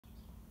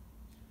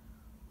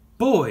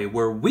Boy,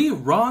 Were We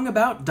Wrong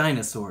About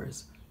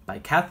Dinosaurs by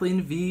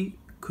Kathleen V.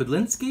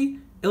 Kudlinski,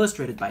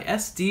 illustrated by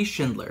S.D.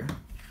 Schindler.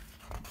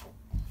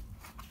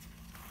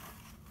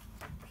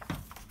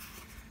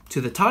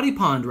 To the Toddy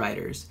Pond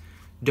writers,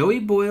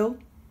 Doey Boyle,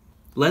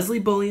 Leslie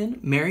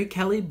Bullion, Mary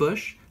Kelly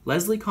Bush,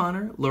 Leslie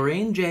Connor,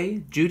 Lorraine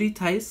J., Judy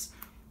Tice,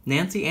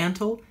 Nancy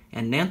Antle,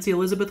 and Nancy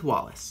Elizabeth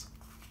Wallace.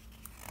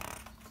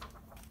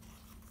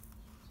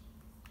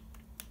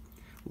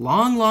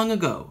 Long, long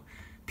ago,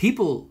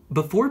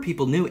 before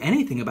people knew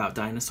anything about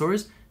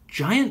dinosaurs,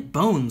 giant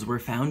bones were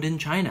found in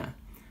China.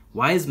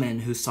 Wise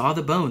men who saw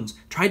the bones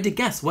tried to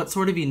guess what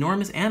sort of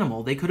enormous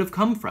animal they could have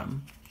come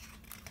from.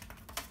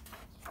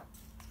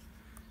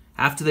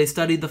 After they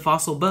studied the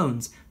fossil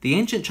bones, the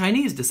ancient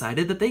Chinese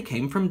decided that they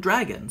came from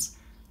dragons.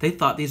 They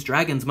thought these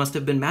dragons must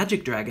have been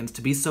magic dragons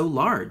to be so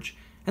large,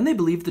 and they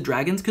believed the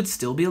dragons could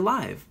still be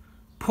alive.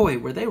 Boy,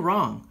 were they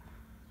wrong.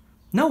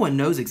 No one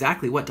knows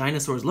exactly what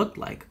dinosaurs looked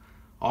like.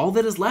 All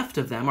that is left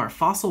of them are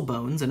fossil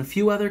bones and a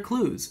few other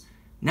clues.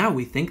 Now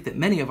we think that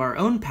many of our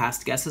own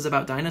past guesses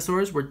about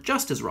dinosaurs were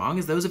just as wrong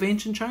as those of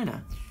ancient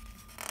China.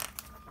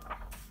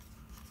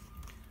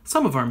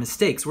 Some of our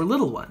mistakes were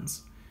little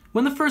ones.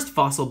 When the first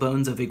fossil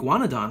bones of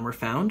Iguanodon were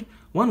found,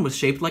 one was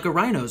shaped like a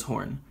rhino's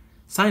horn.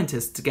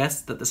 Scientists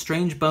guessed that the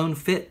strange bone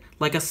fit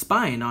like a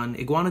spine on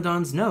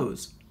Iguanodon's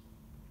nose.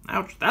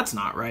 Ouch, that's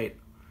not right.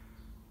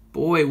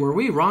 Boy, were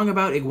we wrong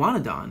about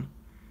Iguanodon.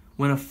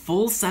 When a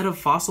full set of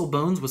fossil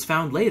bones was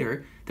found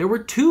later, there were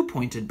two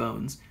pointed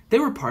bones. They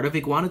were part of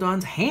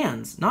Iguanodon's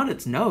hands, not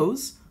its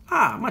nose.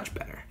 Ah, much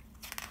better.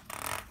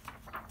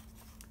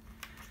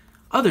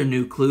 Other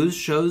new clues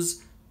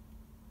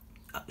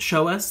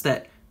show us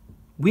that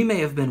we may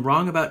have been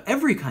wrong about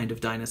every kind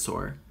of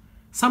dinosaur.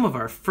 Some of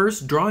our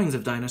first drawings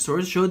of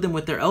dinosaurs showed them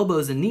with their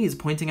elbows and knees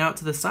pointing out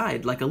to the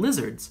side, like a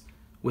lizard's.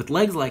 With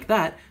legs like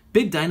that,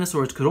 big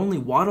dinosaurs could only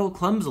waddle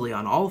clumsily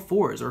on all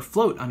fours or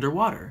float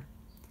underwater.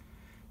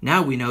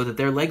 Now we know that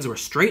their legs were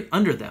straight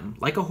under them,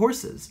 like a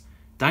horse's.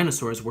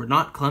 Dinosaurs were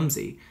not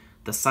clumsy.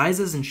 The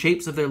sizes and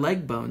shapes of their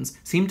leg bones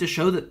seemed to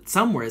show that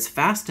some were as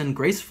fast and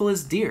graceful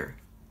as deer.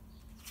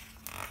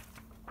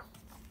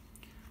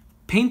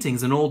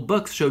 Paintings and old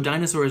books show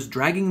dinosaurs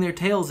dragging their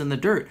tails in the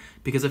dirt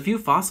because a few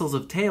fossils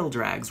of tail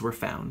drags were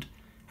found,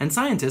 and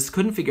scientists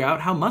couldn't figure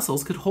out how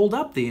muscles could hold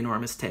up the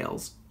enormous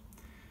tails.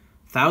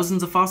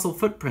 Thousands of fossil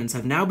footprints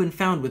have now been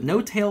found with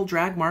no tail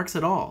drag marks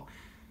at all.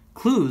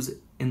 Clues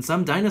in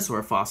some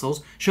dinosaur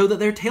fossils show that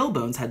their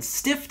tailbones had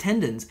stiff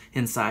tendons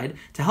inside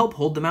to help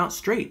hold them out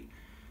straight.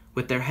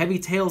 With their heavy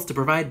tails to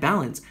provide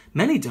balance,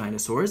 many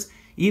dinosaurs,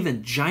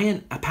 even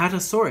giant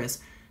Apatosaurus,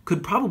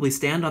 could probably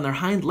stand on their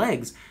hind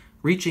legs,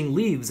 reaching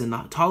leaves in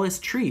the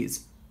tallest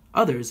trees.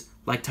 Others,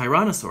 like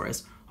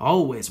Tyrannosaurus,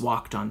 always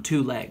walked on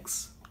two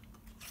legs.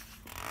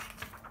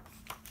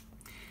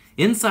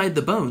 Inside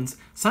the bones,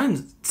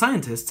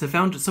 scientists have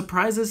found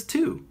surprises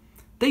too.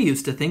 They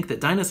used to think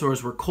that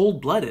dinosaurs were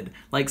cold-blooded,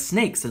 like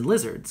snakes and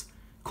lizards.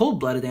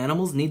 Cold-blooded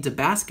animals need to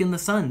bask in the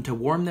sun to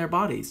warm their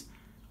bodies.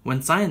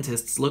 When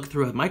scientists look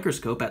through a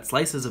microscope at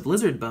slices of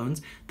lizard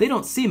bones, they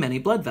don't see many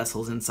blood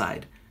vessels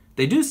inside.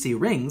 They do see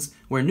rings,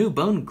 where new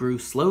bone grew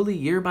slowly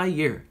year by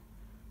year.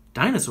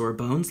 Dinosaur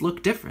bones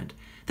look different.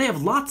 They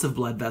have lots of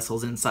blood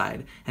vessels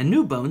inside, and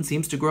new bone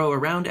seems to grow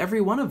around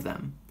every one of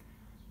them.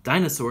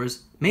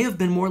 Dinosaurs may have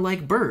been more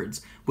like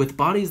birds, with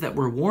bodies that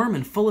were warm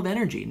and full of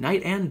energy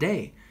night and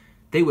day.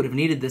 They would have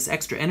needed this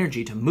extra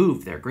energy to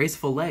move their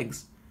graceful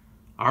legs.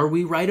 Are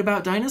we right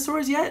about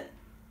dinosaurs yet?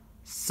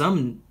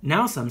 Some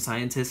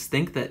scientists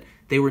think that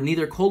they were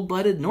neither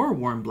cold-blooded nor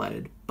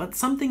warm-blooded, but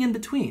something in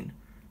between.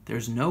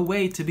 There's no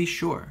way to be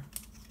sure.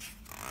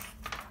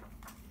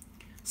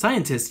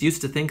 Scientists used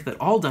to think that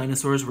all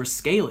dinosaurs were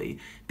scaly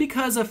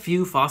because a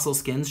few fossil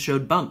skins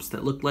showed bumps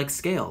that looked like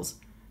scales.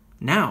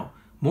 Now,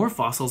 more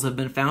fossils have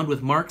been found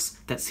with marks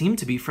that seem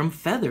to be from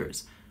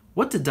feathers.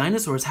 What did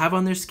dinosaurs have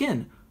on their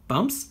skin?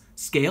 Bumps,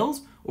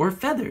 scales, or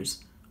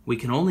feathers? We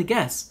can only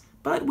guess,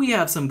 but we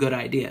have some good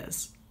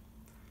ideas.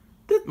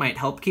 That might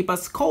help keep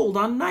us cold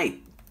on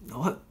night.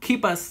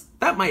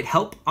 That might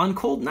help on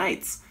cold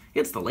nights.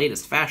 It's the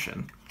latest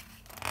fashion.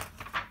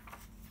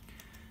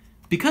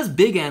 Because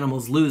big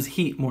animals lose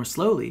heat more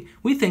slowly,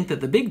 we think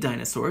that the big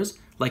dinosaurs,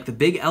 like the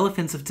big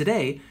elephants of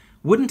today,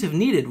 wouldn't have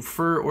needed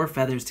fur or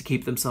feathers to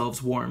keep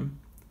themselves warm.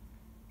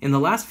 In the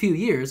last few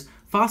years,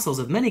 fossils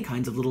of many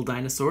kinds of little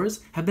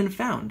dinosaurs have been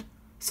found.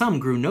 Some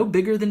grew no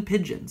bigger than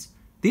pigeons.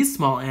 These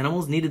small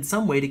animals needed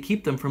some way to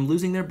keep them from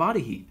losing their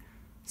body heat.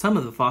 Some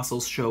of the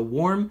fossils show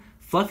warm,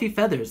 fluffy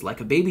feathers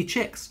like a baby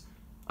chick's.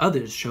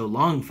 Others show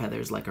long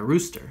feathers like a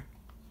rooster.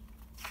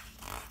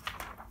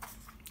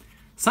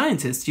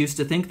 Scientists used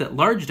to think that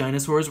large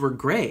dinosaurs were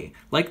gray,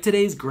 like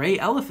today's gray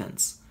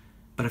elephants.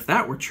 But if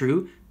that were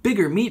true,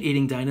 bigger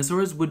meat-eating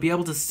dinosaurs would be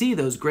able to see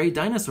those gray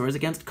dinosaurs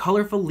against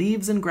colorful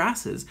leaves and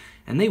grasses,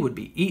 and they would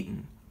be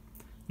eaten.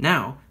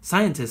 Now,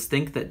 scientists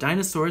think that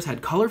dinosaurs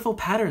had colorful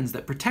patterns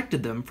that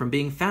protected them from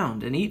being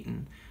found and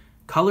eaten.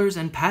 Colors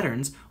and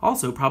patterns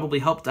also probably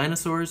helped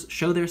dinosaurs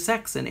show their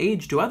sex and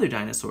age to other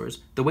dinosaurs,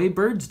 the way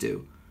birds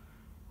do.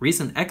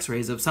 Recent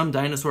x-rays of some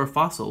dinosaur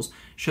fossils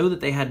show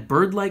that they had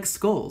bird-like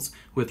skulls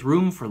with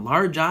room for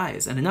large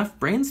eyes and enough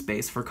brain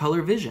space for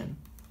color vision.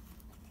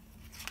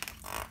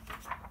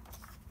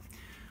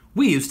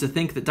 We used to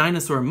think that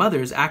dinosaur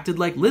mothers acted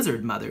like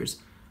lizard mothers.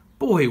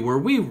 Boy, were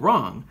we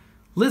wrong.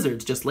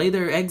 Lizards just lay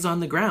their eggs on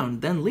the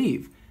ground, then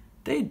leave.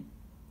 They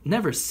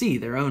never see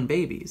their own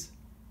babies.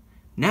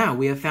 Now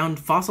we have found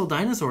fossil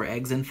dinosaur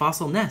eggs in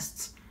fossil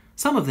nests.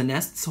 Some of the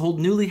nests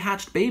hold newly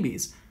hatched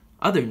babies.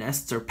 Other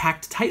nests are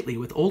packed tightly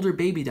with older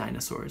baby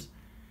dinosaurs.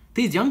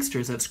 These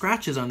youngsters have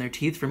scratches on their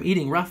teeth from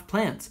eating rough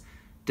plants.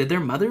 Did their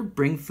mother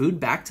bring food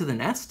back to the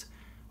nest?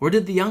 Or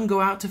did the young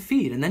go out to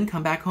feed and then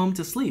come back home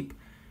to sleep?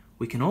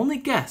 We can only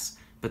guess,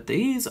 but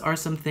these are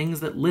some things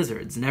that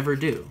lizards never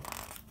do.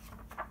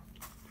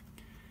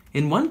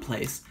 In one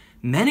place,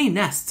 many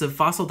nests of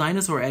fossil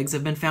dinosaur eggs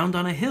have been found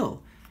on a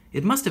hill.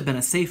 It must have been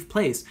a safe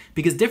place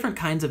because different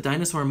kinds of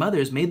dinosaur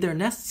mothers made their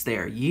nests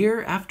there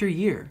year after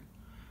year.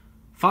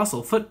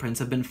 Fossil footprints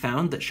have been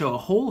found that show a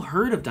whole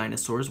herd of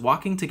dinosaurs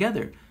walking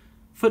together.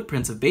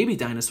 Footprints of baby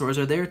dinosaurs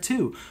are there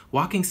too,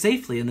 walking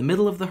safely in the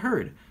middle of the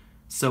herd.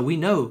 So we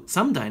know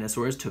some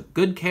dinosaurs took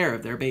good care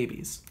of their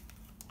babies.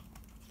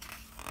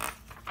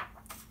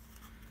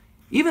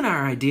 Even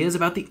our ideas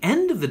about the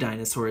end of the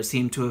dinosaurs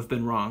seem to have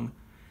been wrong.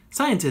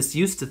 Scientists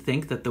used to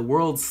think that the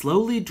world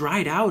slowly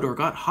dried out or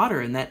got hotter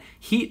and that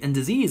heat and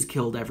disease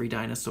killed every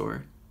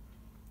dinosaur.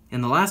 In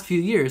the last few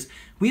years,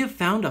 we have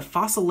found a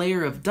fossil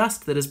layer of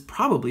dust that is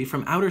probably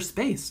from outer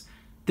space.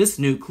 This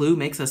new clue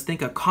makes us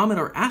think a comet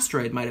or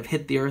asteroid might have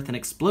hit the Earth and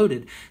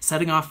exploded,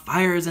 setting off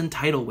fires and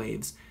tidal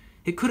waves.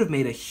 It could have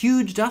made a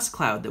huge dust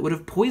cloud that would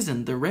have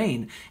poisoned the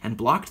rain and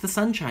blocked the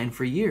sunshine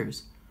for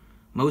years.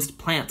 Most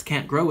plants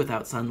can't grow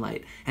without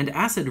sunlight, and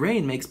acid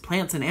rain makes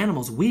plants and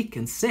animals weak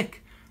and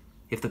sick.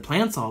 If the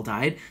plants all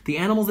died, the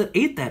animals that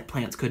ate that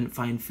plant couldn't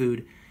find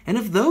food. And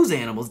if those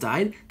animals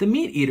died, the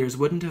meat eaters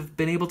wouldn't have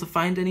been able to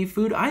find any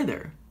food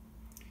either.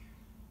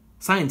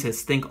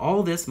 Scientists think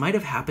all this might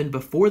have happened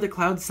before the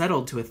cloud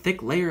settled to a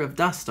thick layer of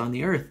dust on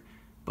the Earth,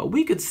 but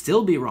we could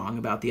still be wrong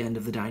about the end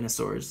of the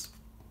dinosaurs.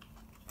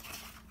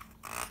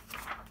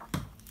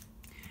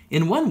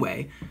 In one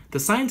way, the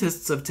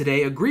scientists of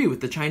today agree with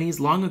the Chinese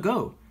long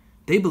ago.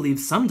 They believe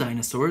some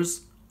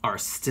dinosaurs are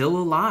still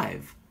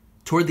alive.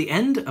 Toward the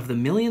end of the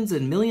millions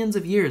and millions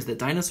of years that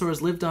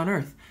dinosaurs lived on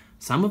Earth,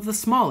 some of the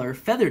smaller,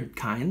 feathered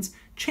kinds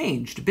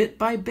changed bit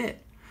by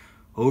bit.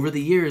 Over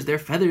the years, their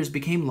feathers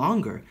became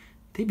longer.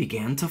 They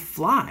began to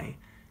fly.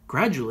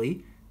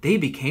 Gradually, they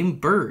became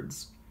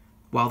birds.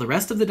 While the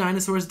rest of the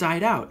dinosaurs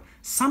died out,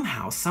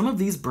 somehow some of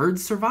these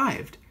birds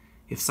survived.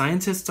 If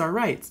scientists are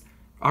right,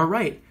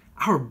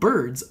 our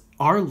birds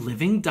are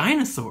living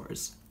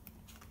dinosaurs.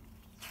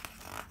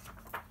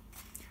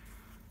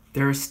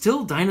 There are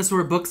still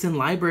dinosaur books in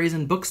libraries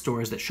and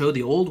bookstores that show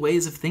the old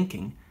ways of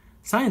thinking.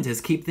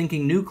 Scientists keep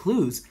finding new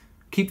clues,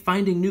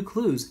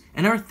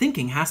 and our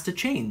thinking has to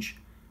change.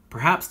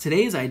 Perhaps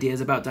today's ideas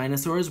about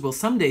dinosaurs will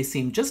someday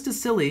seem just as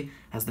silly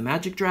as the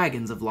magic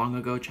dragons of long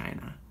ago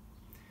China.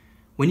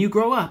 When you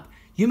grow up,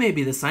 you may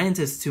be the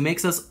scientist who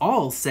makes us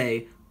all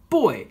say,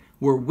 "Boy,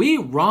 were we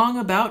wrong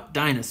about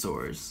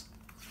dinosaurs."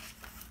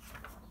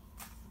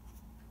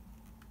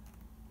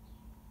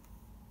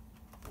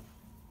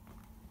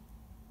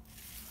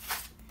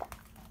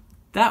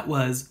 That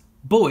was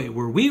Boy,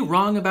 Were We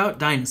Wrong About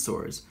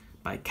Dinosaurs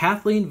by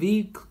Kathleen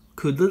V.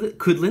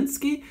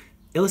 Kudlinski,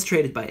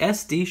 illustrated by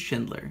S.D.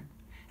 Schindler.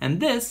 And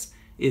this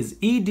is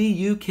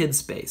EDU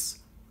Kidspace.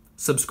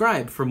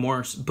 Subscribe for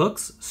more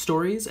books,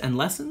 stories, and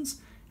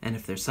lessons, and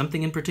if there's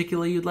something in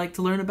particular you'd like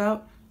to learn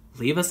about,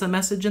 leave us a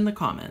message in the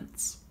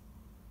comments.